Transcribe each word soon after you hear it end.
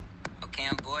Okay,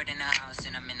 I'm bored in the house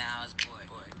and I'm in the house bored.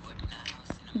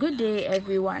 Good day,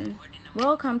 everyone.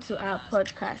 Welcome to our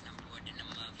podcast.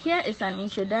 Here is an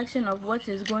introduction of what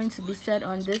is going to be said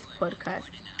on this podcast.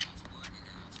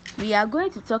 We are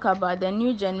going to talk about the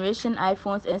new generation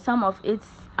iPhones and some of its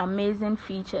amazing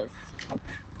features.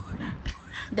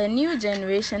 The new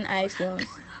generation iPhones.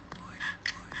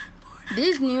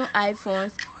 These new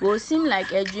iPhones will seem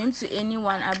like a dream to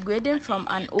anyone upgrading from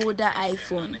an older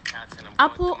iPhone.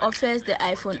 Apple offers the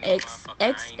iPhone X,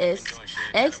 XS,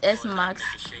 XS Max,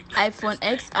 iPhone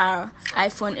XR,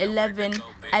 iPhone 11,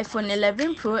 iPhone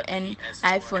 11 Pro and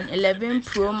iPhone 11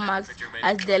 Pro Max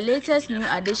as the latest new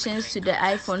additions to the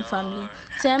iPhone family,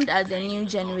 termed as the new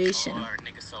generation.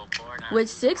 With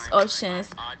 6 options,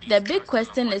 the big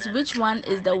question is which one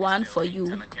is the one for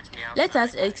you. Let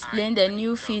us explain the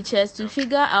new features to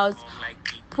figure out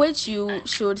which you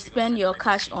should spend your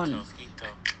cash on.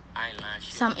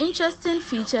 Some interesting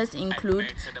features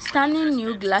include stunning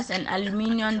new glass and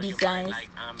aluminum designs,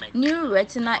 new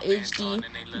Retina HD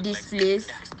displays,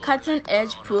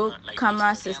 cutting-edge Pro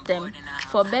camera system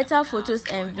for better photos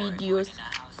and videos,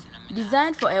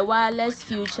 designed for a wireless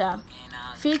future,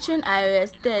 featuring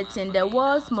iOS 13, the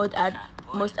world's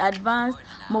most advanced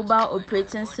mobile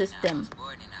operating system,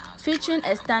 featuring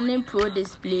a stunning Pro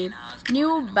display,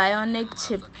 new Bionic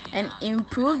chip, and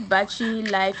improved battery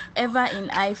life ever in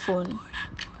iPhone.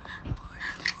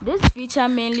 This feature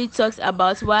mainly talks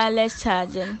about wireless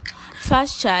charging,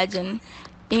 fast charging,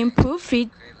 improved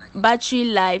battery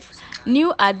life,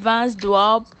 new advanced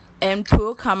dual and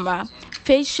pro camera,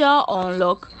 facial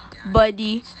unlock,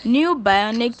 body, new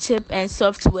Bionic chip and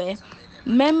software,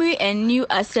 memory and new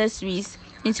accessories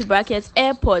into brackets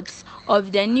AirPods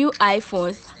of the new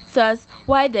iPhones. Thus,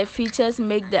 why the features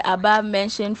make the above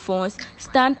mentioned phones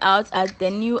stand out as the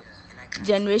new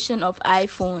generation of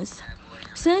iPhones.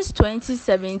 Since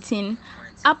 2017,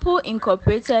 Apple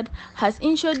Incorporated has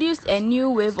introduced a new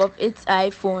wave of its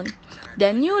iPhone.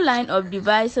 The new line of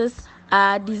devices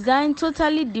are designed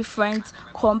totally different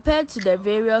compared to the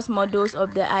various models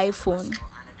of the iPhone.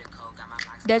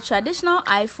 The traditional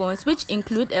iPhones, which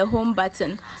include a home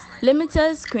button,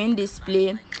 limited screen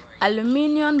display,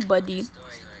 aluminum body,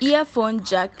 earphone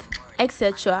jack,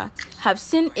 etc., have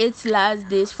seen its last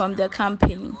days from the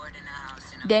company.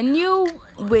 The new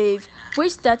wave,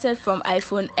 which started from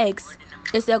iPhone X,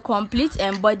 is a complete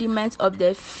embodiment of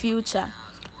the future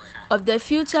of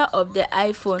the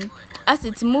iPhone as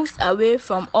it moves away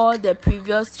from all the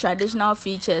previous traditional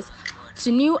features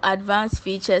to new advanced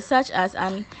features such as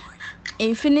an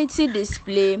infinity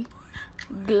display,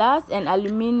 glass and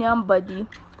aluminum body,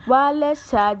 wireless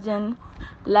charging,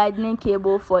 lightning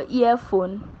cable for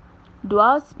earphone,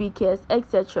 dual speakers,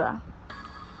 etc.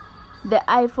 The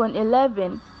iPhone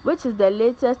 11, which is the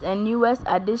latest and newest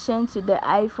addition to the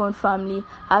iPhone family,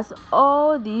 has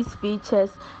all these features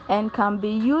and can be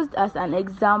used as an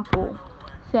example.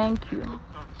 Thank you.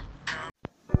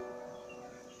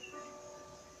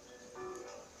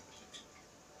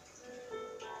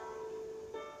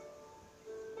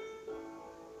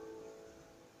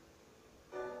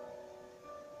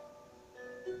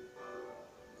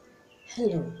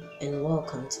 Hello and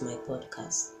welcome to my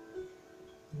podcast.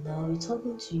 Now I'll be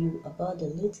talking to you about the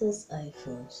latest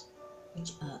iPhones,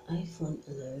 which are iPhone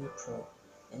 11 Pro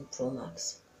and Pro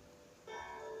Max,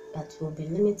 but will be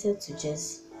limited to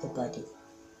just the body.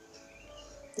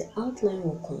 The outline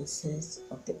will consist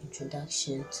of the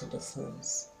introduction to the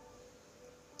phones,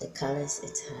 the colors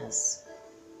it has,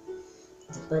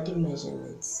 the body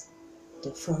measurements,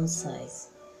 the phone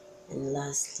size, and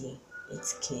lastly,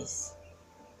 its case.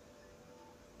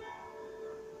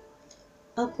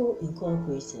 Apple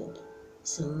Incorporated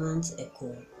some months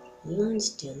ago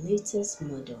launched their latest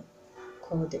model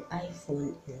called the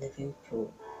iPhone 11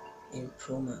 Pro and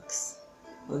Pro Max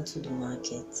onto the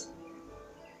market.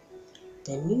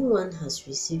 The new one has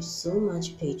received so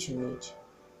much patronage,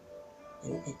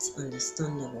 and it's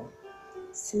understandable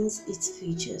since its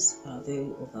features are very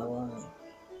overwhelming.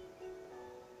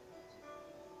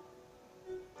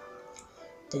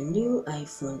 The new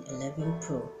iPhone 11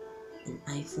 Pro and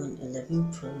iPhone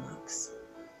 11 Pro Max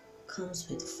comes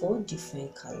with 4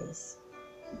 different colors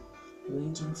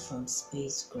ranging from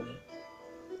space gray,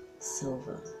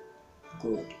 silver,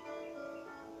 gold,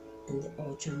 and the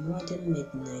ultra-modern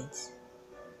midnight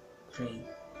green.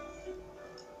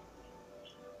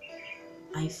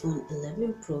 iPhone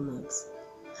 11 Pro Max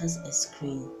has a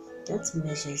screen that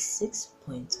measures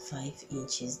 6.5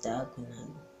 inches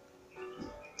diagonally,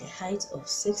 the height of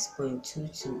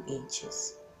 6.22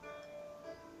 inches,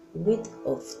 width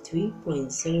of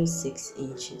 3.06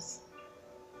 inches,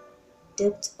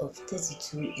 depth of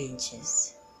 32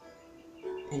 inches,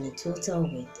 and a total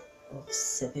width of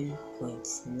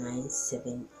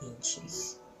 7.97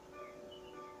 inches.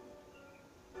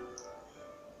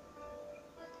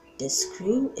 The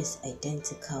screen is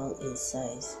identical in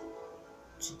size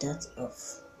to that of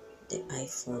the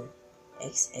iPhone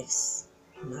XS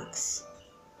Max,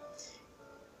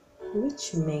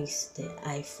 which makes the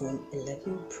iPhone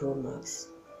 11 Pro Max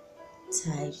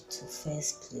tied to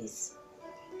first place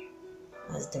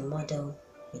as the model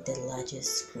with the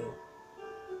largest screen.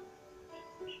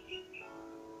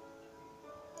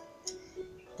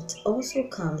 It also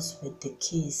comes with the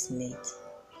case mate,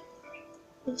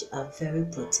 which are very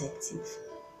protective,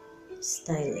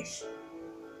 stylish,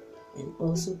 and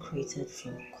also created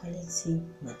from quality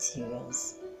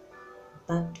materials,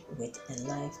 backed with a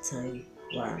lifetime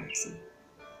warranty.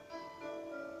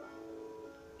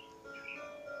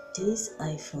 These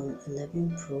iPhone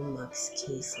 11 Pro Max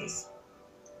cases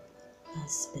are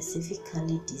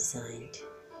specifically designed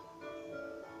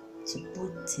to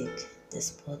both take the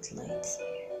spotlight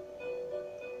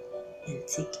and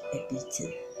take a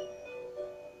beating.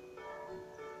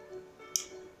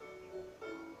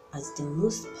 As the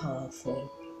most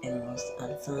powerful and most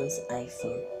advanced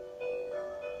iPhone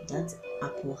that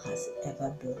Apple has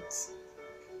ever built,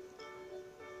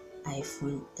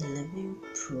 iPhone 11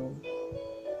 Pro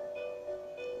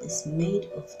is made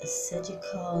of a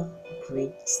surgical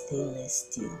grade stainless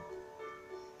steel,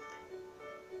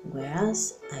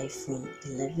 whereas iPhone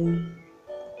 11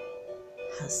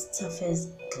 has toughest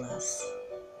glass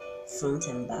front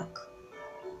and back,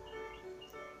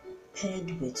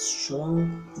 paired with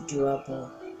strong,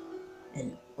 durable,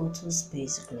 and auto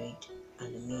space grade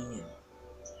aluminium.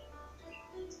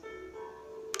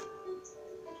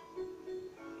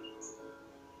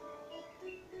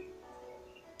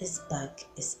 This back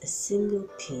is a single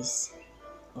piece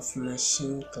of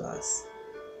machined glass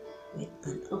with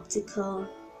an optical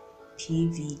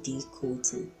PVD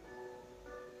coating,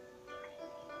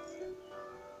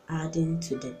 adding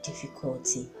to the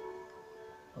difficulty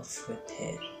of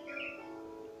repair.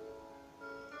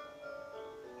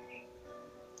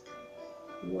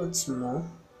 What's more,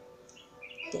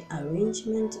 the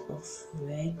arrangement of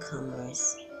rear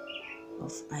cameras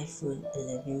of iPhone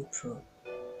 11 Pro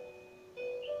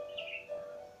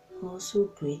also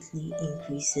greatly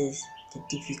increases the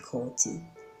difficulty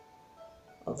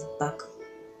of back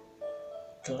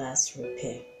glass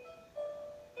repair.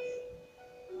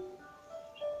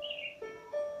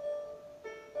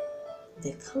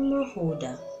 The camera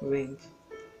holder ring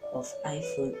of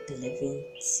iPhone 11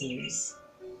 series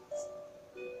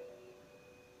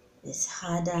is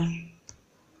harder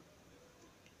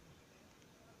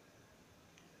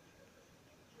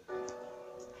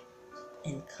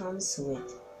and comes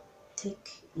with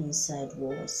thick inside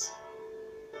walls,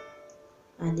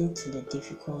 adding to the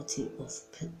difficulty of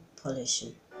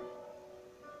polishing.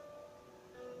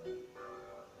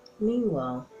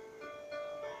 Meanwhile,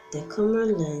 the camera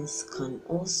lens can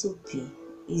also be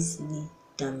easily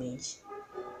damaged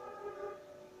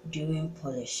during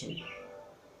polishing.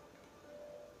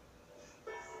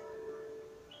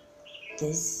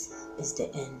 This is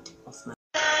the end of my.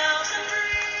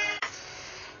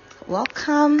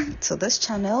 Welcome to this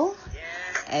channel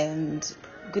and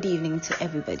good evening to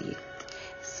everybody.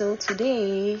 So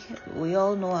today we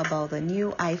all know about the new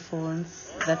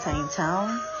iPhones that are in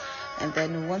town, and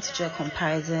then we want to do a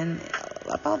comparison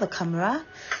about the camera,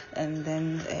 and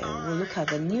then we'll look at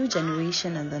the new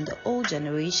generation and then the old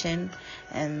generation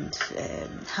and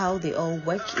how they all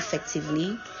work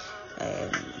effectively,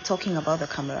 talking about the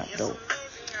camera though.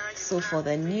 So for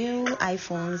the new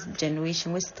iPhones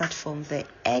generation, we start from the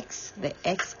X, the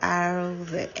XR,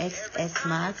 the XS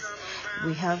Max.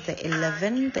 We have the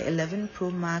 11, the 11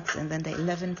 Pro Max, and then the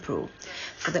 11 Pro.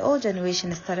 For the old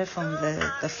generation, it started from the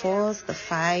 4s, the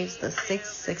 5s, the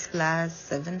 6 Plus,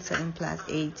 7 Plus,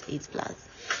 8 Plus.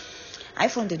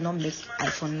 iPhone did not make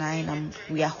iPhone 9.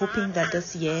 We are hoping that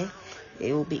this year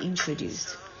it will be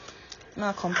introduced.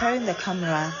 Now, comparing the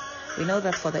camera, we know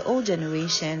that for the old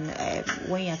generation,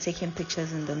 when you are taking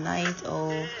pictures in the night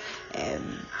or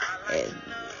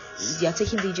you are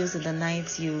taking videos in the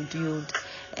night, you'd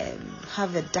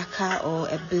have a darker or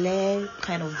a blur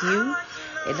kind of view.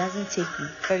 It doesn't take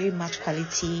very much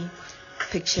quality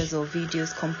pictures or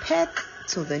videos compared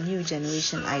to the new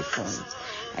generation iPhones.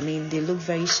 I mean, they look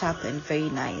very sharp and very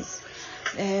nice.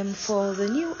 For the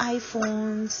new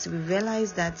iPhones, we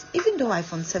realize that even though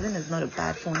iPhone 7 is not a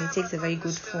bad phone, it takes a very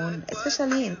good phone,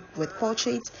 especially with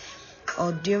portrait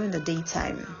or during the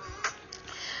daytime.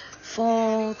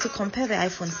 To compare the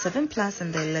iPhone 7 Plus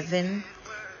and the 11,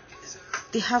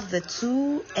 they have the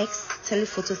 2x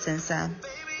telephoto sensor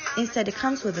Instead, it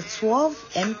comes with a 12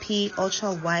 MP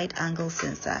ultra wide angle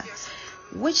sensor,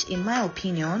 which in my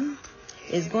opinion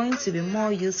is going to be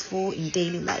more useful in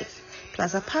daily life.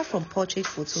 Plus, apart from portrait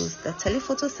photos, the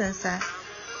telephoto sensor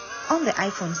on the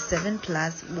iPhone 7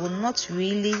 Plus will not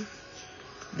really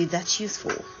be that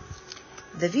useful.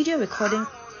 The video recording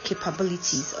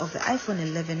capabilities of the iPhone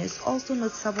 11 is also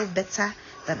noticeable better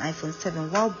than iPhone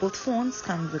 7, while both phones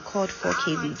can record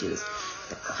 4K videos.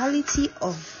 The quality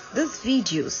of these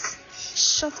videos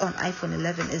shot on iPhone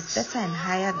 11 is better and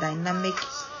higher dynamic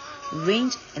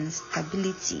range and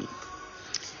stability.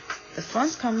 The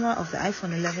front camera of the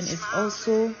iPhone 11 is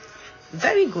also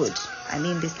very good. I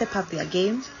mean, they step up their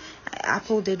game.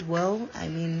 Apple did well. I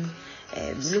mean,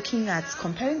 looking at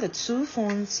comparing the two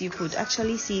phones, you could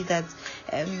actually see that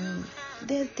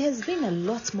there's been a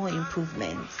lot more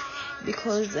improvement,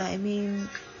 because I mean,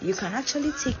 you can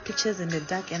actually take pictures in the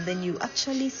dark and then you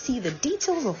actually see the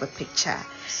details of the picture.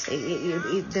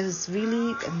 There's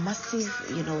really a massive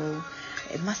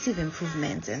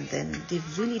improvement, and then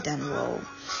they've really done well.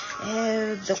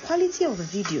 The quality of the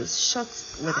videos shot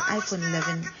with the iPhone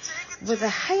 11 with a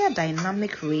higher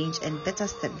dynamic range and better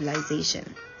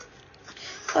stabilization.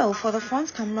 Well, for the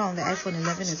front camera on the iPhone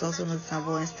 11 is also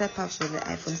noticeable and step up with the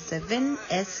iPhone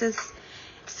 7s's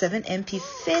 7MP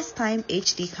FaceTime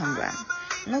HD camera.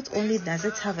 Not only does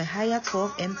it have a higher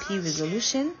 12MP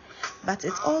resolution, but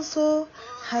it also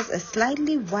has a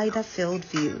slightly wider field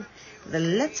view. The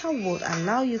latter would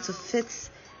allow you to fit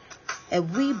a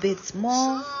wee bit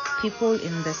more people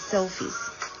in the selfies.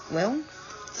 Well,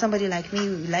 somebody like me,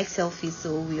 we like selfies,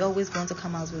 so we always want to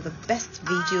come out with the best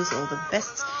videos or the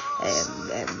best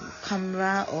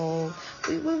camera, or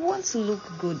we want to look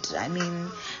good. I mean,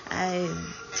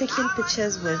 I'm taking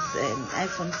pictures with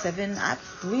iPhone 7. I've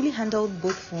really handled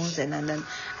both phones, and then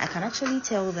I can actually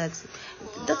tell that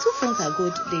the two phones are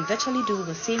good. They virtually do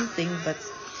the same thing, but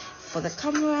for the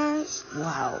camera,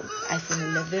 wow, iPhone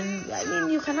 11, I mean,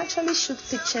 you can actually shoot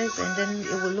pictures and then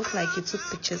it will look like you took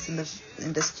pictures in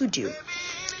the studio.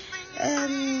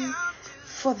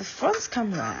 For the front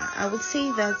camera, I would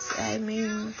say that, I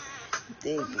mean,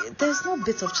 there's no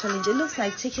bit of challenge. It looks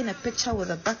like taking a picture with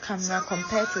a back camera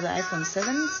compared to the iPhone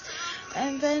 7s.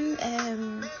 And then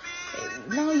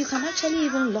now you can actually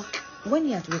even lock, when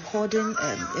you're recording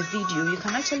a video, you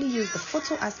can actually use the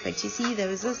photo aspect. You see, there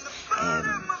is this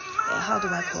how do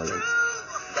I call it,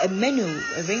 a menu,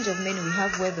 a range of menu. We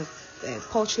have where the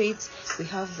portraits, we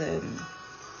have the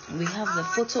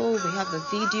photo, we have the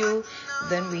video,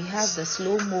 then we have the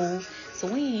slow-mo. So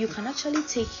when you can actually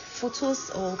take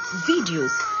photos or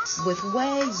videos with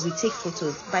where we take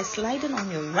photos by sliding on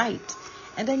your right,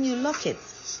 and then you lock it.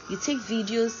 You take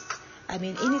videos, I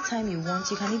mean, anytime you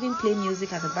want. You can even play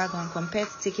music at the background, compared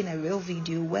to taking a real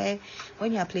video where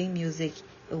when you are playing music,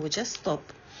 it will just stop.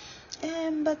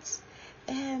 But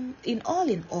in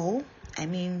all, I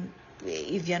mean,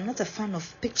 if you're not a fan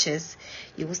of pictures,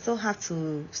 you will still have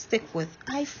to stick with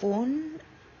iPhone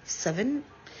 7.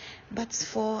 But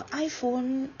for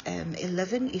iPhone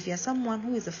 11, if you're someone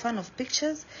who is a fan of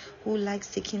pictures, who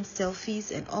likes taking selfies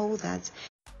and all that.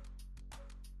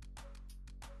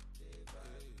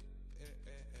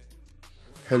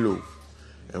 Hello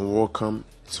and welcome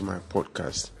to my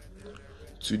podcast.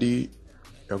 Today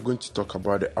we are going to talk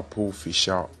about the Apple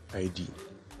Facial ID.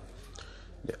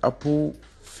 The Apple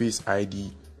Face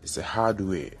ID is a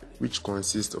hardware which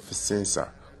consists of a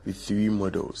sensor with 3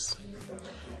 modules.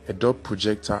 A dot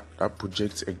projector that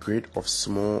projects a grid of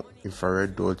small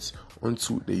infrared dots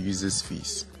onto the user's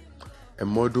face. A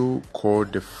module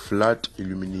called the flat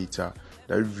illuminator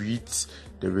that reads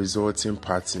the resulting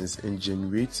patterns and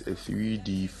generates a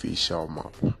 3D facial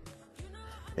map.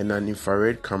 And an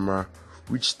infrared camera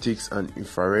which takes an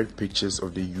infrared pictures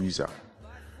of the user.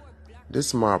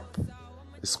 This map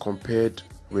is compared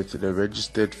with the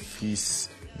registered face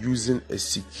using a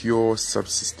secure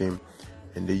subsystem,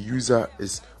 and the user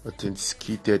is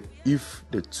authenticated if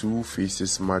the 2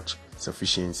 faces match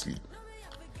sufficiently.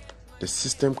 The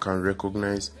system can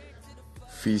recognize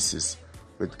faces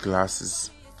with glasses,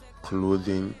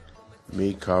 clothing,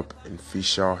 makeup, and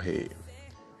facial hair,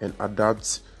 and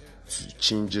adapts to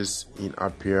changes in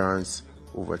appearance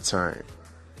over time.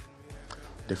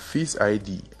 The Face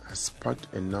ID has sparked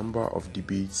a number of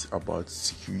debates about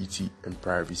security and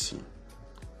privacy.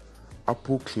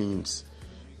 Apple claims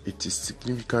it is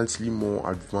significantly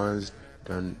more advanced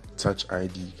than Touch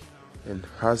ID and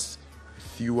has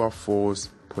fewer false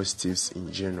positives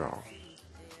in general.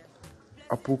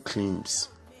 Apple claims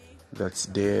that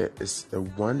there is a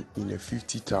 1 in a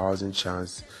 50,000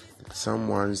 chance that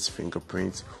someone's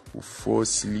fingerprint will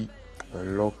falsely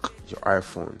unlock your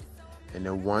iPhone, and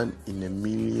a 1 in a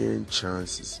million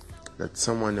chances that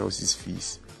someone else's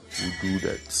face will do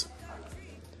that.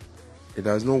 It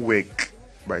does not work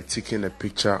by taking a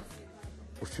picture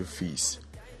of your face.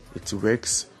 It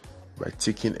works by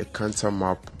taking a counter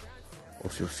map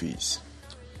of your face.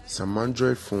 Some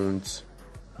Android phones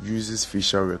uses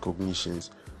facial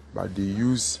recognitions, but they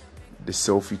use the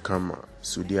selfie camera,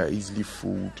 so they are easily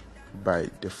fooled by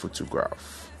the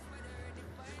photograph.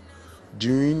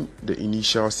 During the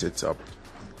initial setup,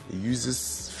 the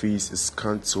user's face is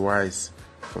scanned twice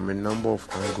from a number of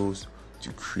angles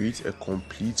to create a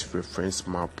complete reference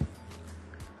map.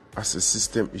 As the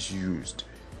system is used,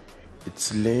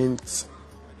 it learns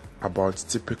about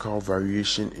typical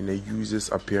variation in a user's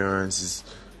appearances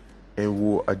and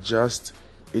will adjust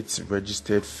its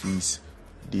registered face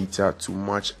data to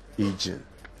match aging,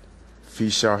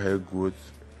 facial hair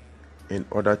growth, and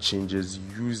other changes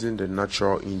using the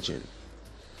natural engine.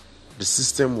 The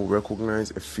system will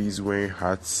recognize a face wearing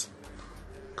hats,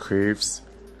 creves,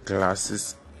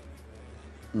 glasses,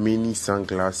 mini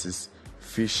sunglasses,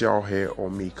 facial hair, or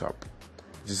makeup.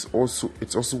 It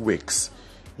also works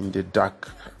in the dark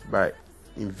by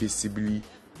invisibly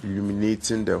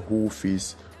illuminating the whole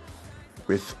face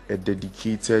with a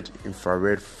dedicated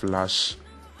infrared flash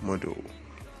module.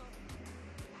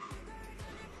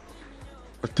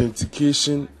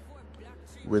 Authentication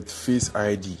with Face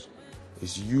ID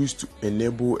is used to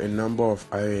enable a number of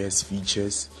iOS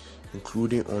features,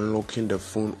 including unlocking the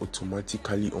phone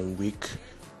automatically on wake,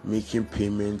 making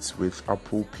payments with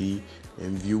Apple Pay,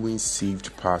 and viewing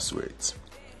saved passwords.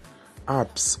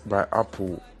 Apps by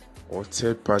Apple or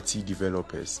third-party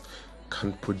developers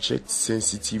can project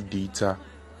sensitive data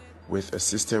with a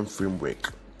system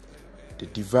framework. The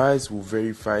device will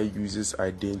verify users'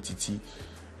 identity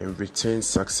and return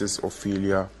success or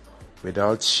failure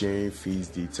without sharing face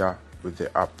data with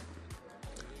the app.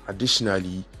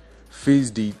 Additionally,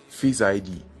 Face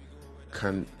ID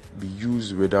can be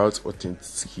used without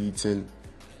authenticating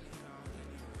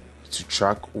to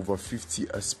track over 50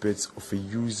 aspects of a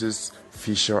user's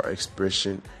facial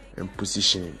expression and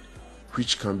positioning,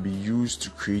 which can be used to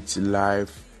create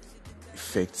live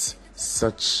effects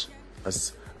such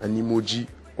as an emoji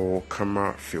or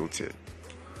camera filter.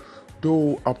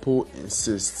 Though Apple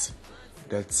insists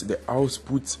that the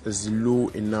output is low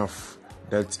enough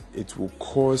that it will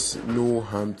cause no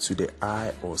harm to the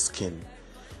eye or skin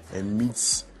and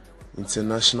meets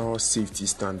international safety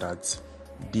standards,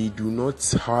 they do not,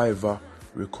 however,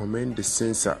 recommend the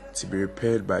sensor to be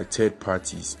repaired by third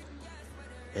parties,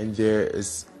 and there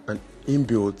is an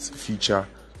inbuilt feature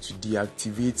to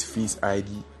deactivate Face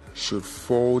ID should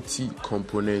faulty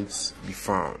components be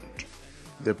found.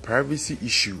 The privacy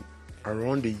issue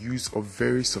around the use of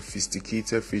very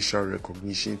sophisticated facial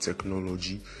recognition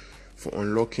technology for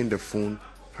unlocking the phone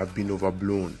have been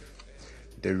overblown.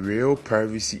 The real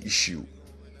privacy issue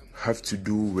have to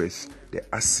do with the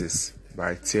access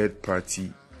by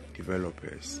third-party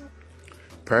developers.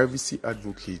 Privacy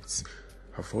advocates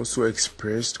have also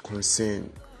expressed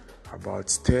concern about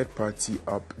third-party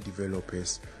app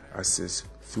developers' access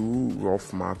through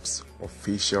rough maps of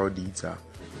facial data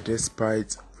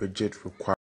despite rigid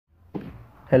requirements.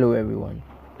 Hello everyone,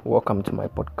 welcome to my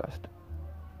podcast.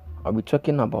 I'll be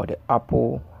talking about the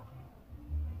Apple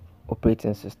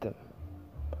operating system,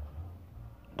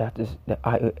 that is the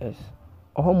iOS.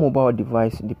 All mobile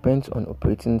device depends on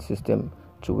operating system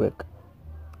to work.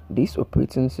 This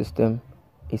operating system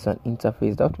is an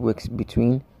interface that works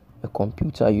between a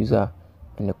computer user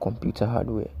and a computer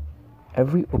hardware.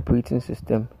 Every operating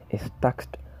system is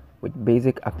tasked with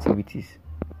basic activities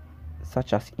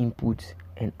such as input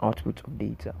and output of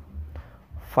data,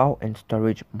 file and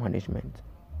storage management.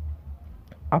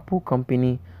 Apple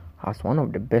company has one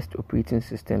of the best operating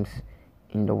systems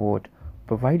in the world,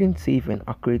 providing safe and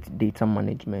accurate data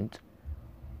management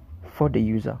for the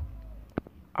user.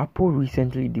 Apple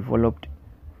recently developed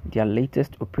their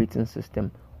latest operating system,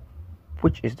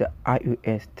 which is the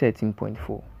iOS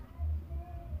 13.4.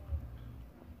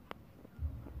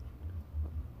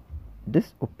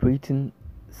 This operating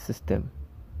system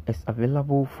is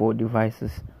available for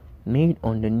devices made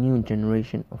on the new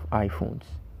generation of iPhones.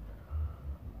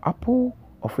 Apple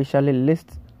officially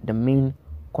lists the main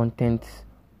contents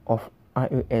of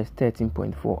iOS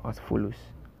 13.4 as follows.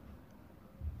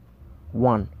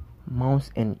 1.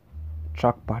 Mouse and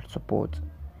trackpad support.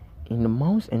 In the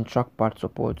mouse and trackpad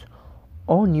support,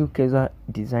 all new Kaiser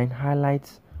design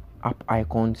highlights app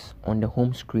icons on the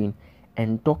home screen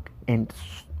and dock and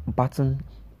button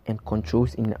and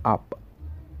controls in the app.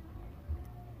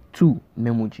 2.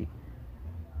 Memoji.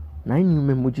 9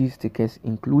 new Memoji stickers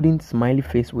including smiley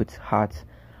face with hearts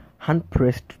hand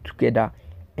pressed together,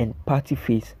 and party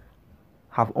face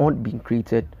have all been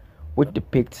created, which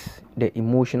depicts the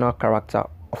emotional character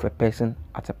of a person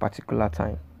at a particular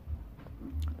time.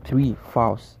 3.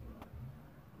 Files.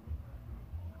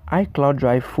 iCloud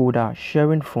Drive folder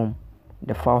sharing from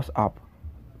the Files app.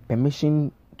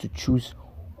 Permission to choose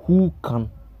who can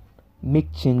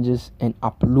make changes and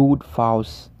upload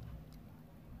files,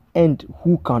 and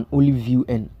who can only view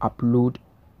and upload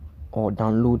or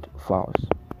download files.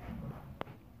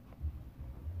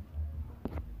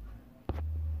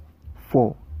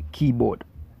 4. Keyboard.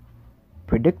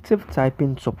 Predictive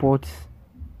typing support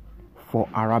for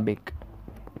Arabic.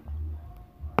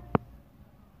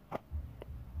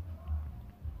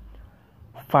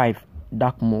 5.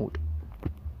 Dark mode.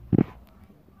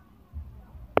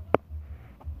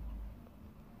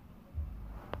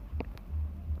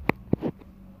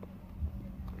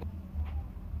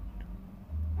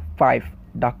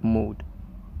 Dark mode.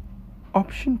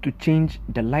 Option to change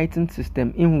the lighting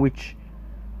system in which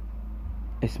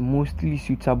is mostly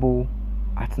suitable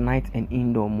at night and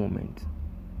indoor moments.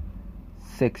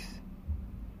 6.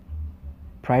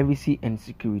 Privacy and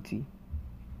security.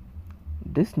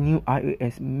 This new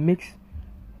iOS makes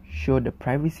sure the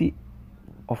privacy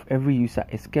of every user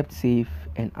is kept safe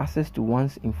and access to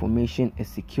one's information is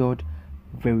secured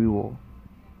very well.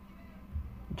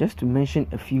 Just to mention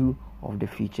a few of the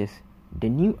features, the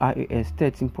new iOS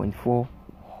 13.4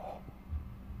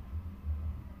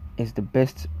 is the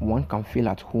best one can feel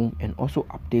at home and also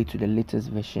update to the latest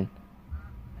version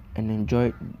and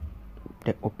enjoy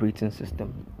the operating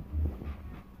system.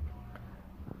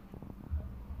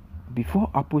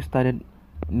 Before Apple started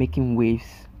making waves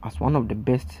as one of the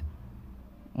best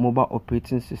mobile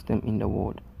operating systems in the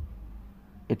world,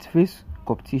 it faced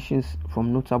competitions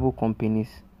from notable companies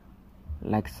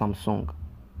like Samsung,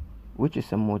 which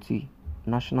is a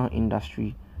multinational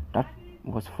industry that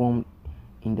was formed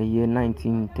in the year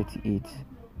 1938.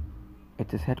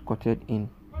 It is headquartered in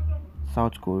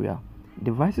South Korea.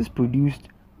 Devices produced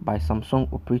by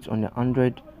Samsung operate on the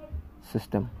Android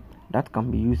system that can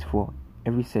be used for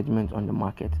every segment on the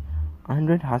market.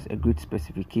 Android has a great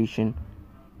specification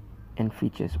and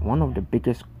features, one of the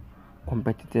biggest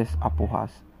competitors Apple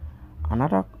has.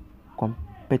 Another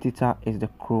competitor is the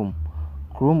Chrome,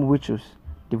 which was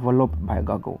developed by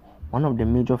Google. One of the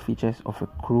major features of a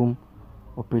Chrome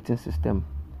operating system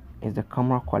is the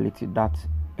camera quality that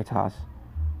it has.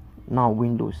 Now,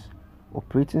 Windows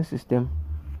operating system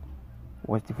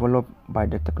was developed by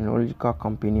the technological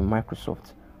company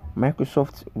Microsoft.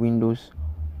 Microsoft Windows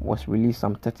was released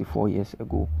some 34 years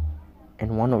ago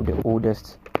and one of the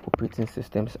oldest operating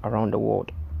systems around the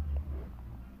world.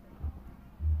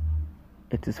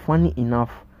 It is funny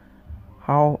enough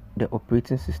how the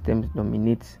operating systems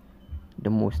dominate the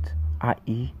most,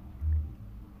 i.e.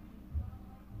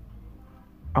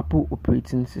 Apple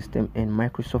operating system and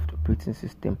Microsoft operating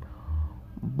system.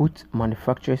 Both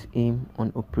manufacturers aim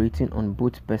on operating on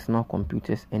both personal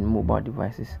computers and mobile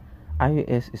devices.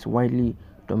 iOS is widely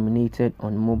dominated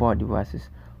on mobile devices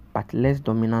but less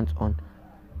dominant on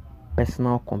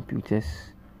personal computers,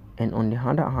 and on the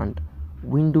other hand,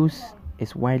 Windows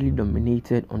is widely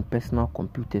dominated on personal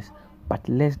computers but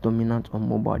less dominant on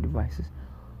mobile devices.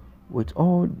 With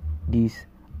all these,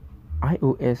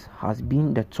 iOS has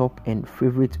been the top and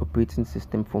favorite operating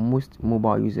system for most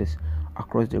mobile users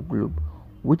across the globe,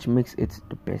 which makes it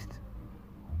the best.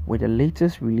 With the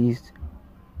latest release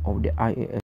of the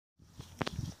iOS,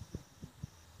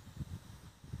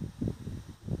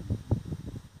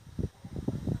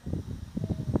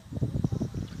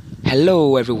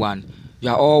 Hello everyone, you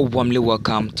are all warmly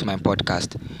welcome to my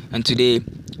podcast, and today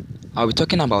I'll be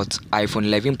talking about iPhone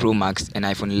 11 Pro Max and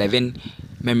iPhone 11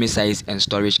 memory size and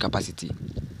storage capacity.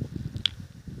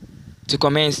 To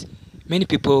commence, many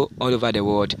people all over the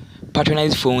world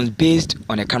patronize phones based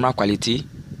on the camera quality,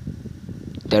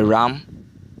 the RAM,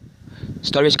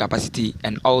 storage capacity,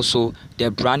 and also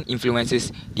the brand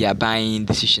influences their buying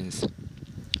decisions.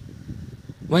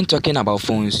 When talking about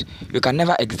phones, you can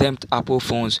never exempt Apple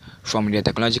phones from the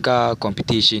technological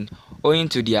competition owing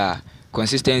to their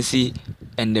consistency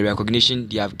and the recognition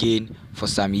they have gained for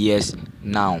some years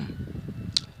now.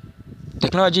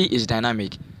 Technology is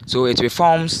dynamic, so it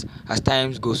reforms as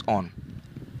time goes on.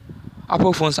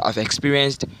 Apple phones have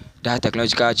experienced that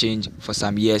technological change for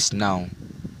some years now.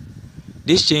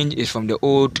 This change is from the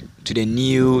old to the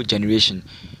new generation,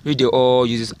 which they all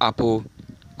uses Apple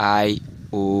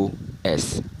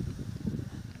iOS.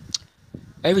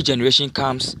 Every generation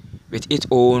comes with its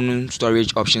own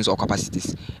storage options or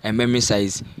capacities and memory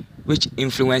size, which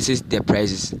influences their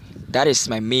prices. That is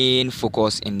my main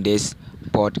focus in this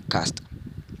podcast.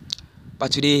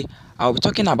 But today I'll be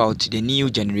talking about the new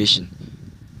generation,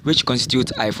 which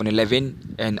constitutes iPhone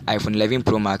 11 and iPhone 11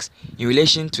 Pro Max in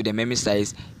relation to the memory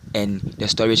size and the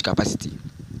storage capacity.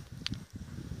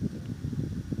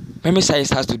 Memory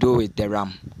size has to do with the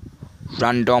RAM,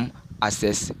 random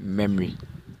access memory.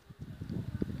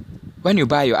 When you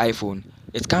buy your iPhone,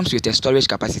 it comes with a storage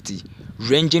capacity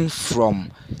ranging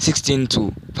from 16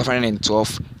 to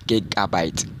 512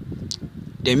 gigabyte.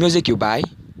 The music you buy,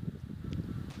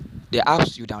 the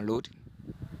apps you download,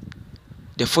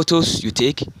 the photos you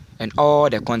take, and all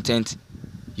the content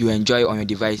you enjoy on your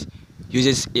device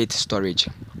uses its storage.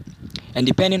 And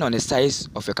depending on the size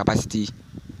of your capacity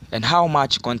and how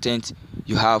much content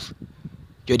you have,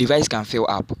 your device can fill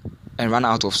up and run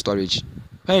out of storage.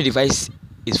 When your device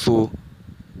is full,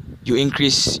 you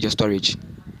increase your storage.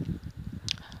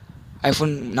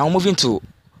 Now moving to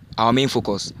our main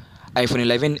focus, iPhone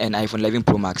 11 and iPhone 11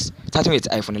 Pro Max. Starting with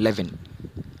iPhone 11.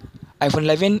 iPhone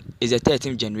 11 is the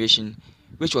 13th generation,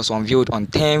 which was unveiled on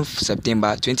 10th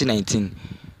September 2019,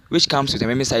 which comes with a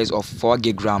memory size of 4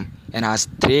 GB RAM and has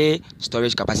 3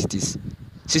 storage capacities: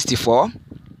 64,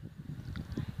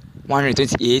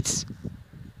 128,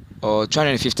 or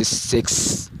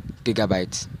 256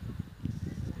 gigabytes.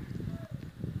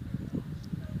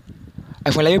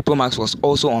 iPhone 11 Pro Max was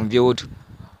also unveiled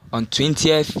on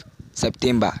 20th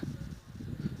September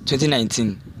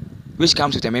 2019, which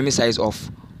comes with a memory size of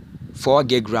 4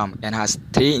 GB RAM and has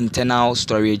 3 internal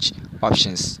storage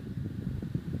options: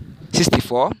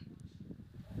 64,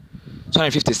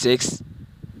 256,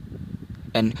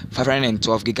 and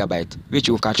 512 gigabytes, which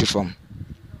you can choose from.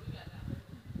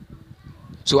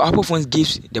 So Apple phones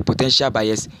gives the potential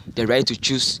buyers the right to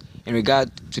choose in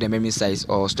regard to the memory size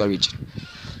or storage.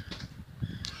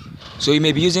 So you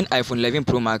may be using iPhone 11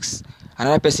 Pro Max,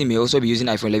 another person may also be using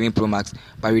iPhone 11 Pro Max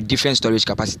but with different storage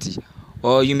capacity.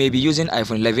 Or you may be using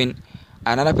iPhone 11,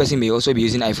 another person may also be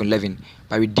using iPhone 11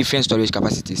 but with different storage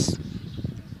capacities.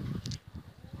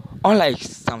 Unlike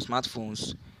some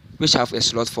smartphones, which have a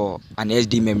slot for an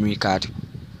SD memory card,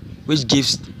 which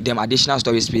gives them additional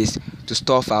storage space to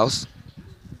store files,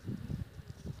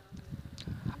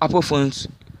 Apple phones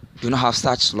do not have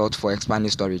such slot for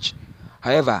expanding storage.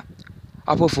 However,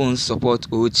 Apple phones support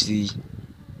OHC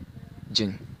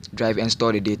drive and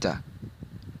store the data.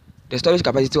 The storage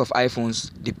capacity of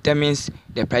iPhones determines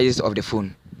the prices of the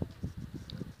phone.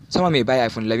 Someone may buy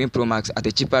iPhone 11 Pro Max at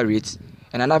a cheaper rate,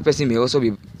 and another person may also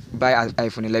buy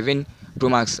iPhone 11 Pro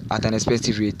Max at an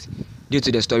expensive rate due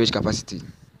to the storage capacity.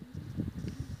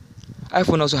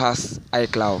 iPhone also has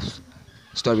iCloud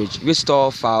storage, which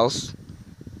store files,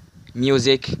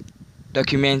 music,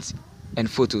 documents,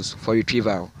 and photos for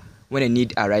retrieval when a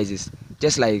need arises,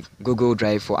 just like Google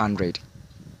Drive for Android.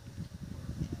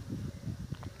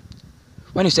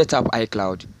 When you set up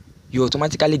iCloud, you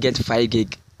automatically get 5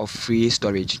 GB of free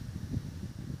storage.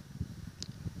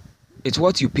 It's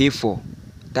what you pay for,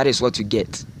 that is what you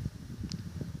get.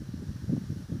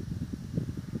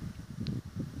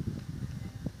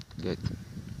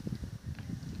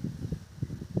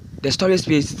 The storage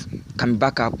space can be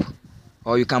backup,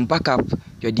 or you can back up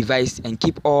your device and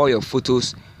keep all your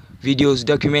photos, videos,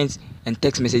 documents, and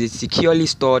text messages securely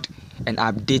stored and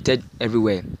updated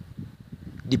everywhere.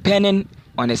 Depending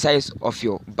on the size of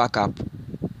your backup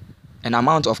and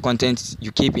amount of content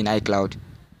you keep in iCloud,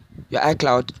 your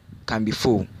iCloud can be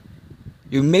full.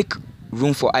 You make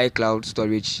room for iCloud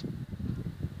storage,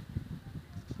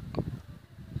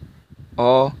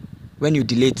 or when you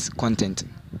delete content.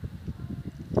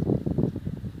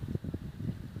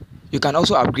 You can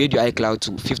also upgrade your iCloud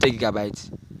to 50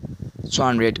 gigabytes,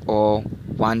 200 or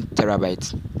 1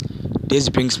 terabyte. This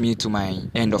brings me to my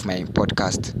end of my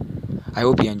podcast. I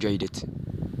hope you enjoyed it.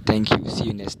 Thank you. See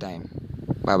you next time.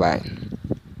 Bye bye.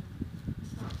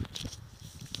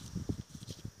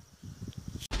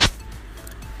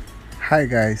 Hi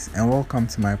guys, and welcome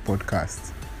to my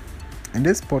podcast. In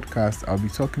this podcast, I'll be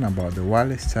talking about the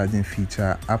wireless charging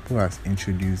feature Apple has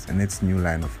introduced in its new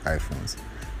line of iPhones.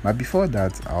 But before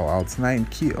that, I'll outline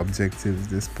key objectives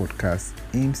this podcast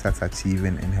aims at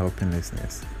achieving and helping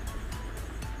listeners.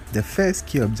 The first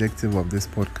key objective of this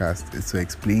podcast is to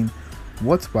explain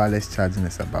what wireless charging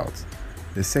is about.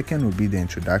 The second will be the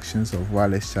introductions of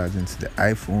wireless charging to the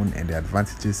iPhone and the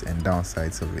advantages and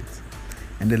downsides of it.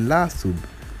 And the last will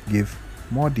give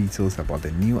more details about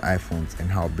the new iPhones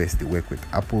and how best they work with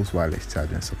Apple's wireless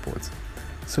charging support.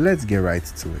 So let's get right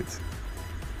to it.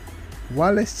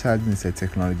 Wireless charging is a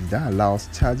technology that allows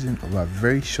charging over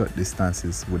very short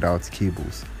distances without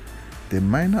cables. The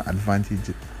minor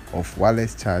advantage of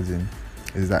wireless charging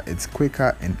is that it's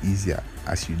quicker and easier,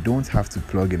 as you don't have to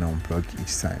plug and unplug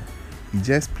each time. You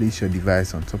just place your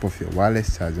device on top of your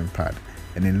wireless charging pad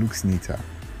and it looks neater.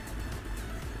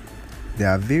 There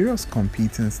are various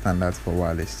competing standards for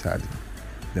wireless charging.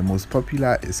 The most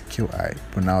popular is QI,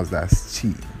 pronounced as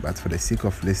Qi, but for the sake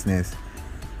of listeners,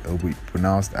 it will be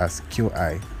pronounced as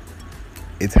QI.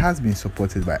 It has been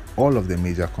supported by all of the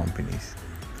major companies.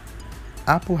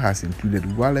 Apple has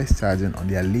included wireless charging on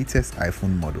their latest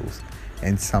iPhone models,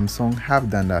 and Samsung have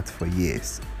done that for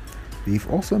years. They've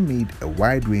also made a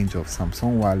wide range of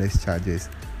Samsung wireless chargers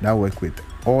that work with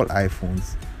all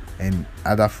iPhones and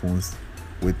other phones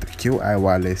with QI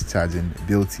wireless charging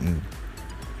built in.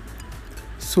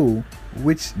 So,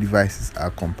 which devices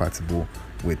are compatible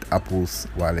with Apple's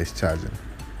wireless charging?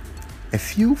 A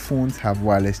few phones have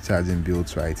wireless charging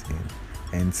built right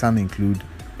in, and some include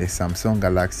the Samsung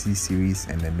Galaxy series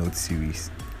and the Note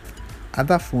series.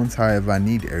 Other phones, however,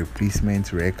 need a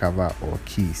replacement rear cover or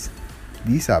case.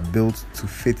 These are built to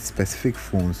fit specific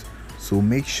phones, so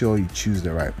make sure you choose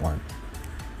the right one.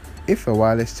 If a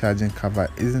wireless charging cover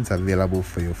isn't available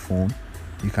for your phone,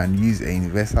 you can use a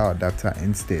universal adapter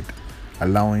instead,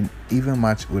 allowing even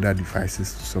much older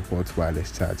devices to support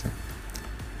wireless charging,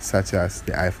 such as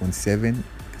the iPhone 7,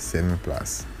 7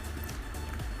 Plus.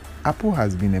 Apple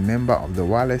has been a member of the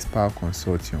Wireless Power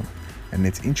Consortium, and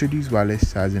it introduced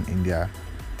wireless charging in their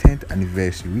 10th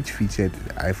anniversary, which featured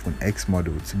the iPhone X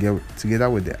model together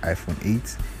with the iPhone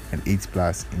 8 and 8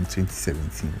 Plus in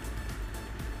 2017.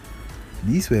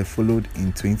 These were followed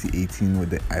in 2018 with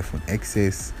the iPhone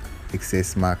XS,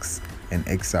 XS Max, and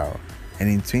XR, and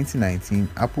in 2019,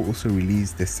 Apple also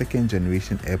released the second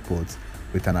generation AirPods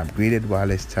with an upgraded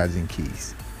wireless charging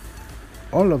case.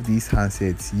 All of these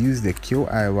handsets use the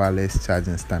QI wireless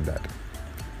charging standard.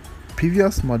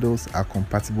 Previous models are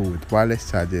compatible with wireless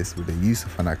chargers with the use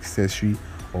of an accessory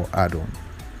or add-on.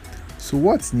 So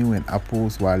what's new in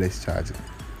Apple's wireless charging?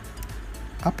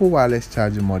 Apple wireless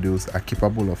charging models are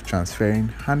capable of transferring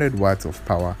 100 watts of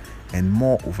power and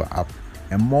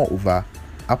moreover,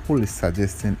 Apple is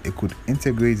suggesting it could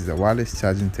integrate the wireless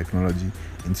charging technology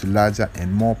into larger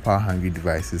and more power-hungry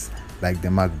devices like the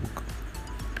MacBook.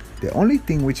 The only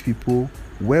thing which people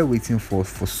were waiting for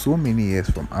so many years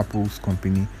from Apple's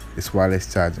company is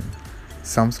wireless charging.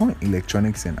 Samsung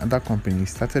Electronics and other companies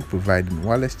started providing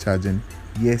wireless charging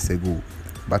years ago,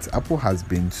 but Apple has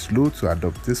been slow to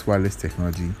adopt this wireless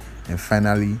technology, and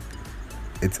finally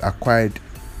it acquired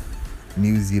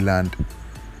New Zealand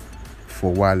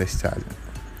for wireless charging.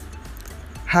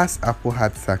 Has Apple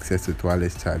had success with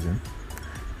wireless charging?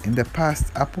 In the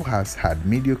past, Apple has had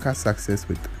mediocre success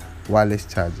with wireless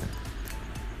charging.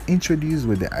 Introduced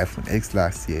with the iPhone X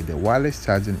last year, the wireless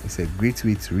charging is a great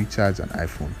way to recharge an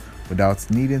iPhone without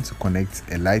needing to connect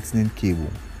a lightning cable.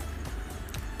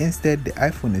 Instead, the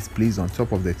iPhone is placed on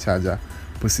top of the charger,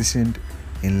 positioned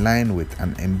in line with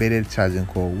an embedded charging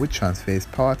cord which transfers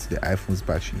power to the iPhone's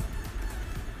battery.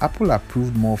 Apple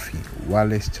approved Morphe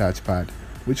wireless charge pad,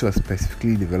 which was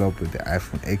specifically developed with the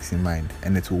iPhone X in mind,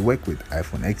 and it will work with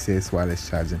iPhone XS wireless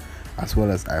charging as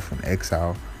well as iPhone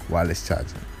XR wireless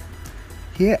charging.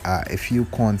 Here are a few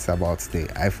cons about the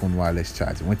iPhone wireless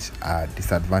charging, which are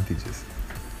disadvantages.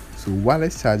 So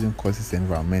wireless charging causes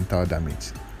environmental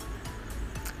damage.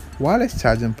 Wireless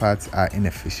charging pads are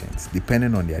inefficient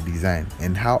depending on their design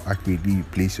and how accurately you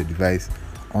place your device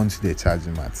onto the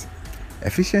charging mat.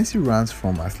 Efficiency runs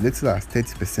from as little as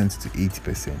 30% to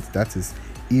 80%. That is,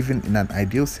 even in an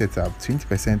ideal setup,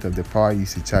 20% of the power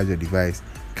used to charge your device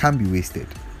can be wasted.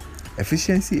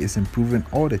 Efficiency is improving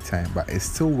all the time, but it's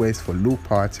still worse for low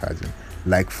power charging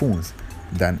like phones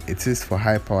than it is for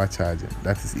high power charging,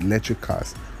 that is electric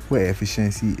cars, where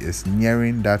efficiency is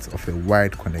nearing that of a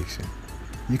wired connection.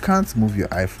 You can't move your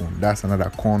iPhone. That's another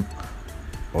con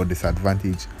or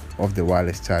disadvantage of the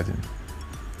wireless charging.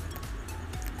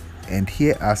 And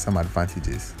here are some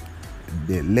advantages.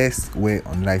 The less wear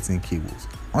on lightning cables.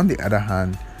 On the other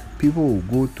hand, people will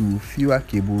go through fewer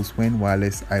cables when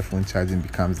wireless iPhone charging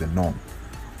becomes the norm.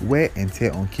 Wear and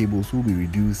tear on cables will be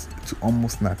reduced to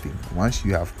almost nothing once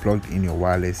you have plugged in your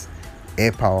wireless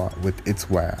AirPower with its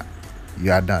wire.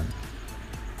 You are done.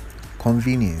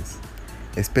 Convenience,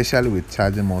 especially with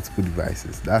charging multiple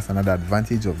devices. That's another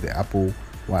advantage of the Apple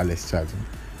wireless charging.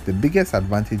 The biggest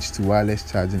advantage to wireless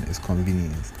charging is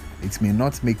convenience. It may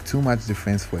not make too much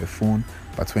difference for a phone,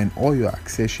 but when all your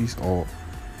accessories or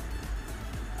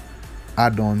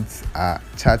add-ons are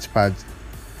charge pad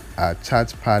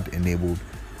enabled,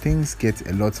 things get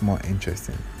a lot more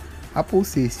interesting. Apple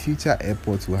says future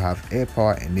AirPods will have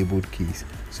AirPower enabled keys,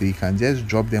 so you can just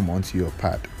drop them onto your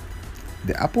pad.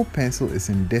 The Apple Pencil is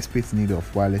in desperate need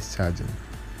of wireless charging.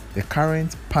 The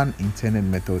current pan internet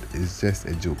method is just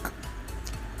a joke.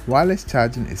 Wireless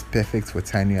charging is perfect for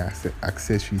tiny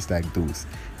accessories like those,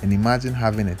 and imagine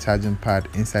having a charging pad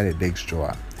inside a desk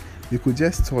drawer. You could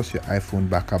just toss your iPhone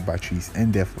backup batteries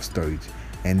in there for storage,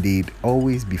 and they'd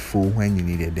always be full when you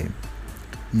needed them.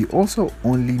 You also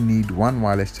only need one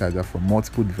wireless charger for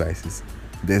multiple devices.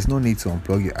 There's no need to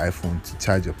unplug your iPhone to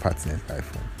charge your partner's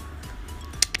iPhone.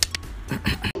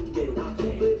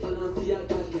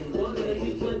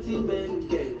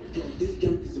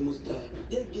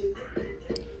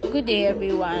 Good day,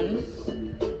 everyone.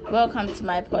 Welcome to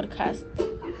my podcast.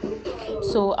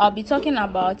 So I'll be talking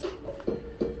about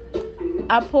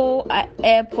Apple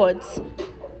AirPods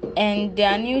and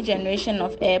their new generation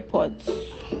of AirPods.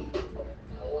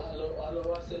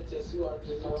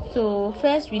 So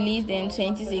first released in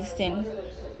 2016,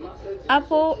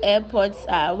 Apple AirPods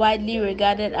are widely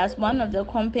regarded as one of the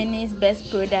company's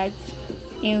best products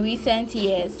in recent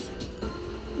years,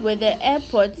 with the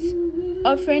AirPods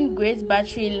offering great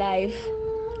battery life,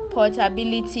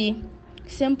 portability,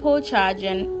 simple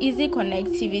charging, easy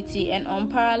connectivity, and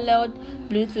unparalleled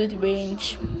Bluetooth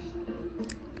range.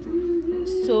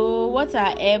 So what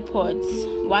are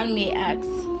AirPods? One may ask.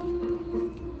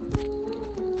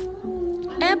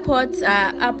 AirPods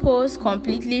are Apple's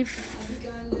completely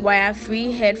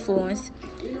wire-free headphones,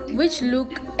 which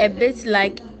look a bit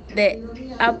like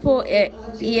the Apple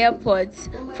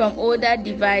AirPods from older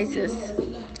devices,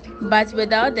 but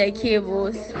without the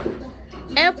cables.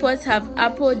 AirPods have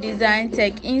Apple design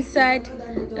tech inside,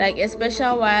 like a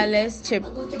special wireless chip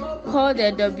called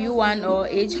the W1 or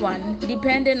H1,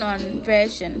 depending on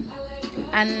version,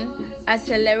 an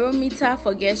accelerometer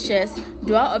for gestures,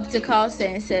 dual optical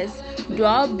sensors,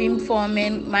 dual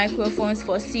beamforming microphones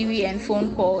for Siri and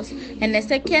phone calls, and a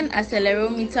second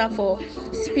accelerometer for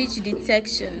speech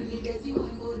detection.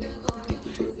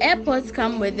 AirPods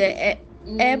come with the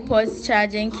AirPods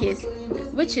charging case,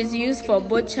 which is used for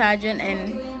both charging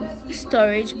and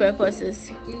storage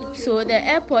purposes, so the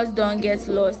AirPods don't get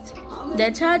lost.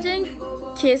 The charging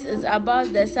case is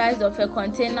about the size of a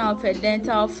container of a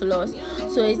dental floss,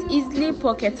 so it's easily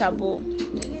pocketable.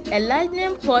 A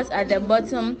lightning port at the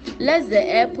bottom lets the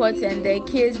AirPods and the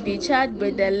case be charged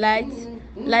with the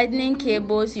lightning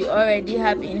cables you already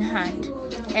have in hand,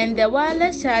 and the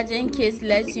wireless charging case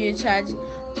lets you charge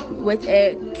with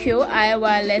a Qi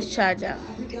wireless charger.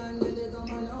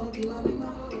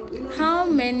 How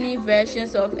many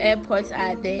versions of AirPods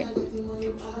are there?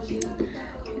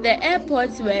 The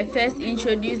AirPods were first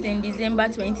introduced in December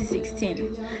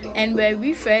 2016 and were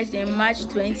refreshed in March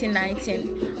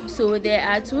 2019. So there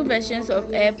are two versions of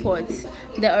AirPods,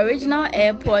 the original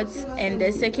AirPods and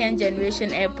the second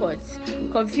generation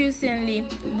AirPods. Confusingly,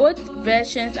 both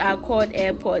versions are called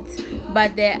AirPods,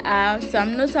 but there are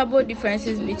some notable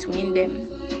differences between them.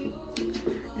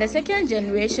 The second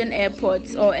generation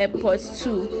AirPods, or AirPods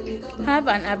 2, have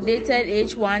an updated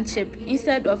H1 chip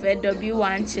instead of a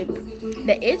W1 chip.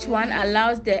 The H1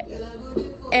 allows the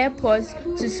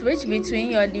AirPods to switch between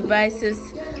your devices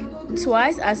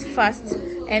twice as fast,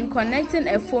 and connecting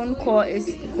a phone call is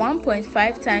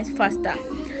 1.5 times faster.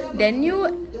 The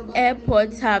new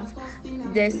AirPods have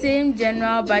the same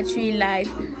general battery life,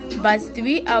 but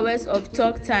 3 hours of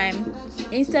talk time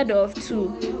instead of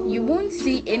 2. You won't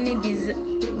see any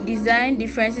design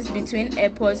differences between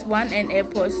AirPods 1 and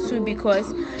AirPods 2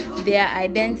 because they are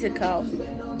identical.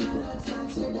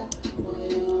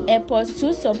 AirPods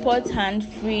 2 supports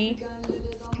hands-free,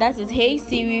 that is Hey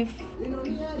Siri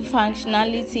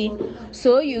functionality,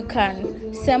 so you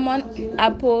can summon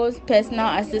Apple's personal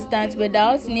assistant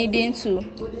without needing to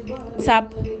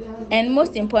tap. And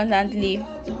most importantly,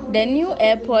 the new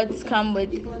AirPods come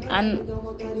with an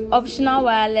optional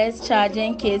wireless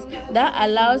charging case that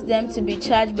allows them to be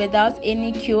charged without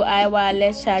any Qi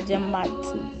wireless charging mat.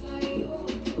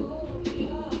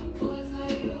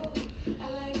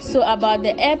 So about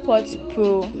the AirPods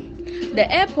Pro. The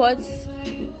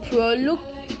AirPods Pro look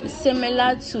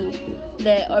similar to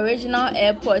the original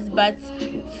AirPods but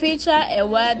feature a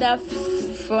wider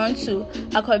front to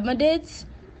accommodate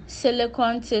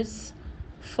silicone tips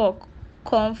for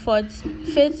comfort,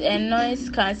 fit, and noise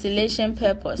cancellation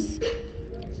purpose.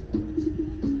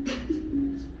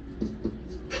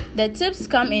 The tips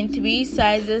come in 3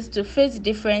 sizes to fit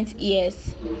different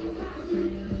ears.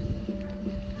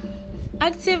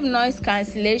 Active noise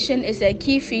cancellation is a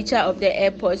key feature of the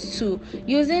AirPods 2,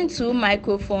 using 2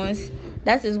 microphones,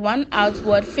 that is one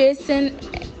outward facing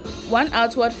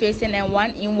and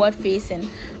one inward facing,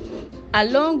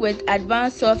 along with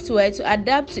advanced software to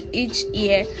adapt to each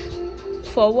ear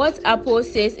for what Apple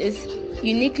says is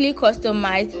uniquely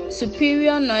customized,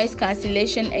 superior noise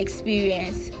cancellation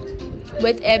experience.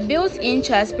 With a built-in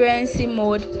transparency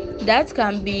mode that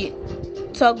can be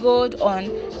toggled on.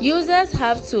 Users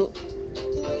have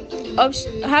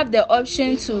the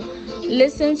option to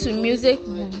listen to music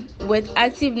with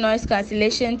active noise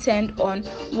cancellation turned on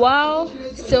while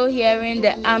still hearing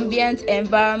the ambient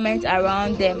environment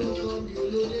around them.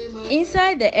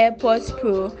 Inside the AirPods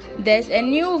Pro, there's a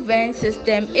new vent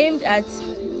system aimed at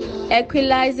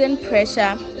equalizing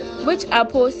pressure, which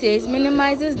Apple says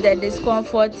minimizes the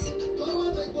discomfort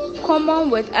common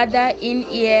with other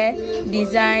in-ear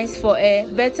designs for a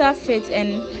better fit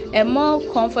and a more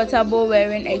comfortable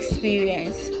wearing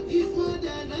experience.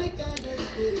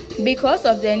 Because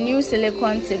of the new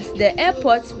silicone tips, the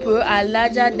AirPods Pro are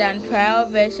larger than prior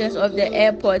versions of the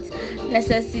AirPods,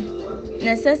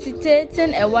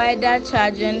 necessitating a wider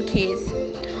charging case.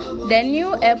 The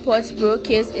new AirPods Pro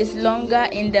case is longer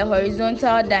in the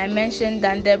horizontal dimension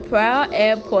than the prior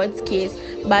AirPods case,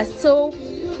 but still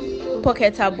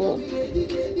pocketable.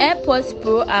 AirPods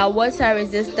Pro are water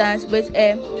resistant with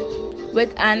an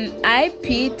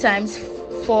IP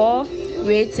x4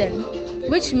 rating,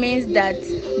 which means that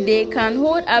they can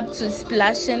hold up to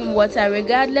splashing water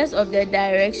regardless of the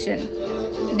direction.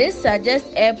 This suggests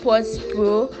AirPods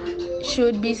Pro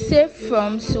should be safe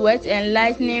from sweat and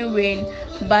lightning rain,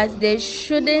 but they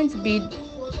shouldn't be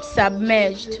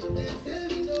submerged.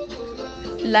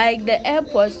 Like the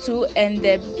AirPods 2 and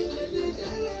the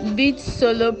Beats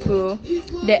Solo Pro,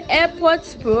 the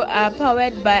AirPods Pro are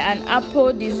powered by an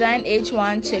Apple-designed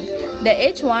H1 chip. The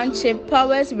H1 chip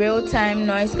powers real-time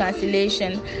noise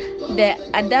cancellation, the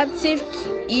adaptive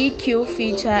EQ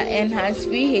feature, and has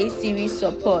free Hey Siri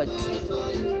support.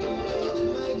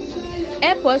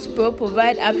 AirPods Pro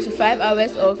provide up to 5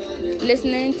 hours of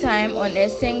listening time on a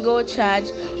single charge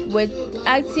with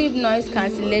active noise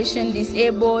cancellation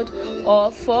disabled,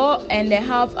 or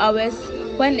 4.5 hours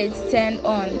when it's turned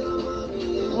on.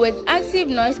 With active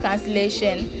noise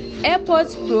cancellation,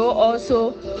 AirPods Pro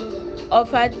also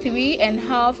offer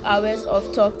 3.5 hours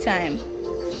of talk time.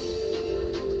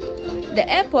 The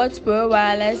AirPods Pro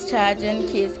wireless charging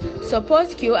case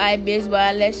supports Qi-based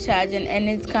wireless charging, and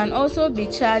it can also be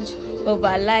charged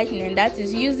over Lightning, that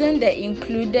is using the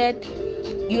included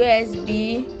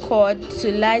USB cord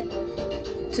to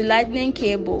Lightning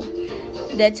cable.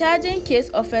 The charging case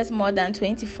offers more than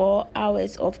 24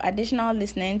 hours of additional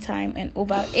listening time and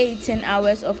over 18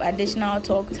 hours of additional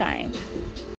talk time.